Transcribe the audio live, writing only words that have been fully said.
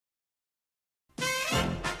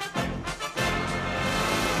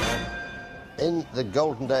In the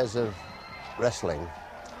golden days of wrestling,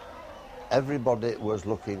 everybody was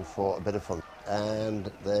looking for a bit of fun,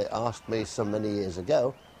 and they asked me so many years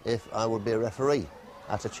ago if I would be a referee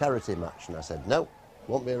at a charity match, and I said, no,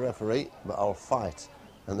 won't be a referee, but I'll fight.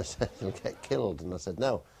 And they said, you'll get killed, and I said,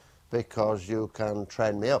 no, because you can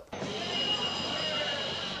train me up.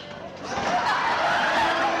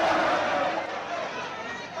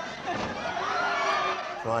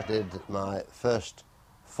 So I did my first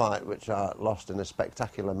fight, which I lost in a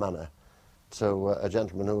spectacular manner, to a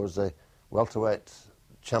gentleman who was the welterweight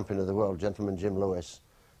champion of the world, gentleman Jim Lewis,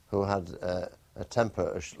 who had a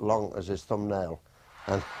temper as long as his thumbnail.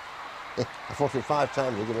 And I fought him 5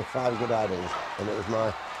 times, he gave me 5 good outings, and it was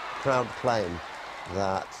my proud claim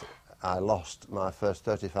that I lost my first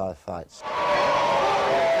 35 fights.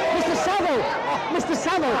 Mr. Saville! Mr.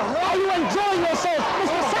 Saville! Are you enjoying yourself?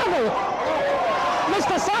 Mr. Saville!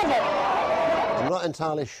 Mr. Saville! I'm not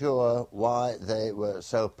entirely sure why they were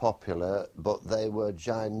so popular, but they were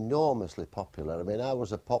ginormously popular. I mean, I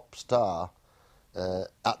was a pop star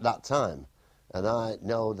at that time, and I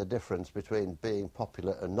know the difference between being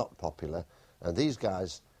popular and not popular, and these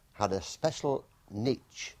guys had a special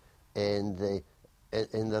niche in the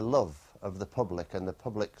love of the public, and the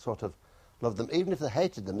public sort of loved them. Even if they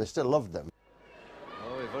hated them, they still loved them.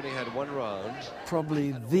 Oh, we've only had 1 round.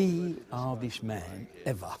 Probably the hardest man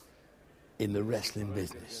ever in the wrestling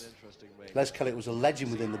business. Les Kellet was a legend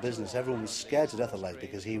within the business. Everyone was scared to death of Les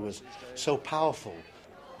because he was so powerful.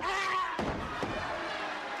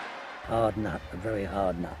 Hard nut, a very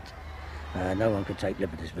hard nut. No one could take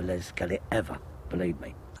liberties with Les Kellet ever, believe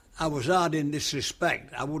me. I was hard in this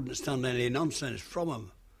respect. I wouldn't stand any nonsense from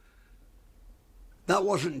him. That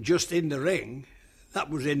wasn't just in the ring, that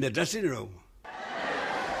was in the dressing room.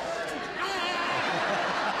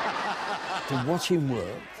 To watch him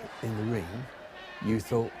work in the ring, you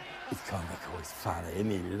thought, he's comical, he's funny,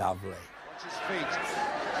 isn't he lovely? Watch his feet.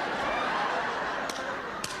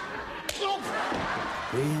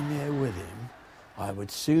 Being there with him, I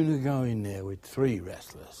would sooner go in there with 3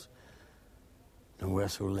 wrestlers than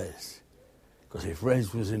wrestle Les. Because if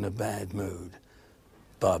Les was in a bad mood,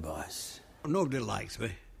 bye-byes. Nobody likes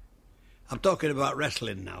me. I'm talking about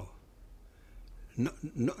wrestling now.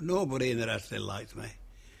 Nobody in the wrestling likes me.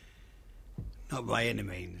 Not by any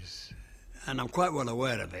means. And I'm quite well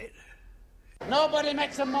aware of it. Nobody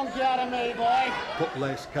makes a monkey out of me, boy. Put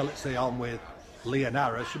Les Kellet on with Leon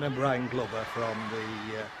Harris. Remember Brian Glover from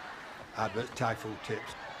the advert Typhoon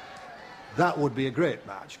Tips? That would be a great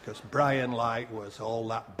match, because Brian was all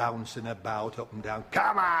that bouncing about up and down,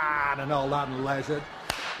 come on, and all that, and Les would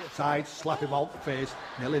side, slap him off the face,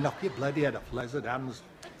 nearly knock your bloody head off. Les had hands,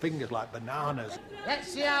 fingers like bananas. Let's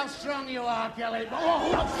see how strong you are, Kelly.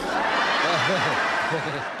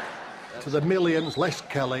 To the millions, Les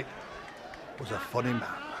Kellet was a funny man.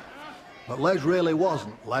 But Les really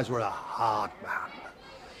wasn't. Les was a hard man.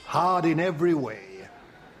 Hard in every way.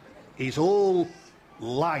 His whole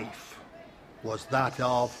life was that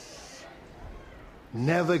of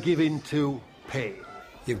never giving to pain.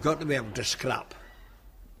 You've got to be able to scrap.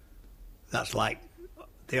 That's like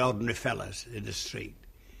the ordinary fellas in the street.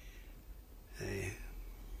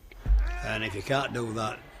 And if you can't do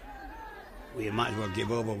that, well, you might as well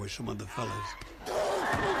give over with some of the fellas.